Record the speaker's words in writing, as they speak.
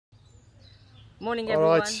Morning,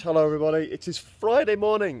 everyone. Alright, hello everybody. It is Friday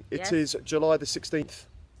morning. Yes. It is July the 16th.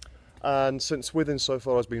 And since Within so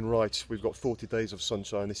far has been right, we've got 40 days of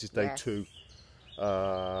sunshine. This is day Yes. 2.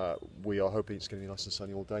 We are hoping it's going to be nice and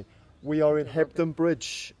sunny all day. We are in Hebden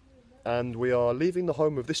Bridge and we are leaving the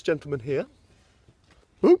home of this gentleman here.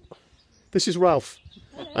 Ooh, this is Ralph.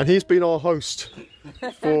 And he's been our host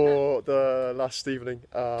for the last evening.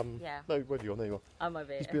 Yeah. No, where are you? There you are. I'm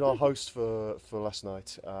over here. He's been our host for last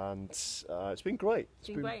night, and it's been great. It's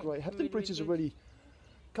been great. Hebden Really, Bridge is a really really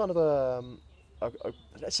kind of a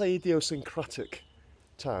let's say idiosyncratic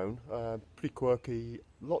town. Pretty quirky.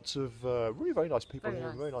 Lots of really very nice people Very here.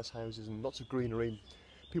 nice. Very nice houses and lots of greenery.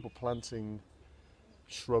 People planting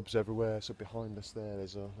shrubs everywhere. So behind us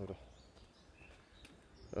there's a load of.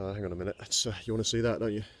 Hang on a minute. You want to see that,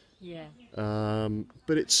 don't you? Yeah.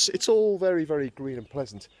 But it's all very, very green and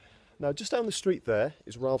pleasant. Now, just down the street there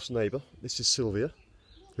is Ralph's neighbour. This is Sylvia,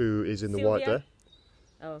 who is in the white there.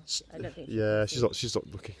 Oh, I don't think. Yeah, she's not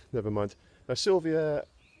looking. Never mind. Now, Sylvia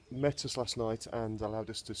met us last night and allowed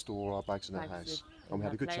us to store our bags in her house, and we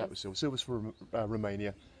had a good chat with Sylvia. Sylvia's from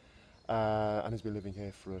Romania and has been living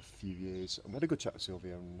here for a few years. And we had a good chat with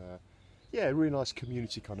Sylvia, and yeah, a really nice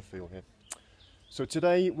community kind of feel here. So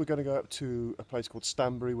today we're going to go up to a place called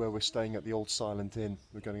Stanbury, where we're staying at the Old Silent Inn.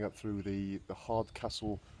 We're going up through the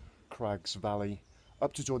Hardcastle Crags Valley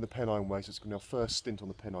up to join the Pennine Way. So it's going to be our first stint on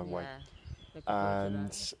the Pennine Way.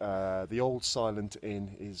 And the Old Silent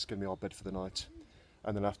Inn is going to be our bed for the night.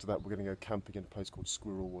 And then after that we're going to go camping in a place called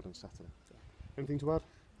Squirrel Wood on Saturday. Anything to add?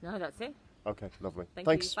 No, that's it. Okay, lovely.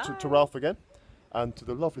 Thanks to Ralph again, and to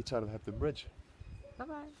the lovely town of Hebden Bridge.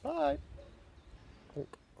 Bye-bye. Bye.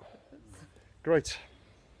 Great.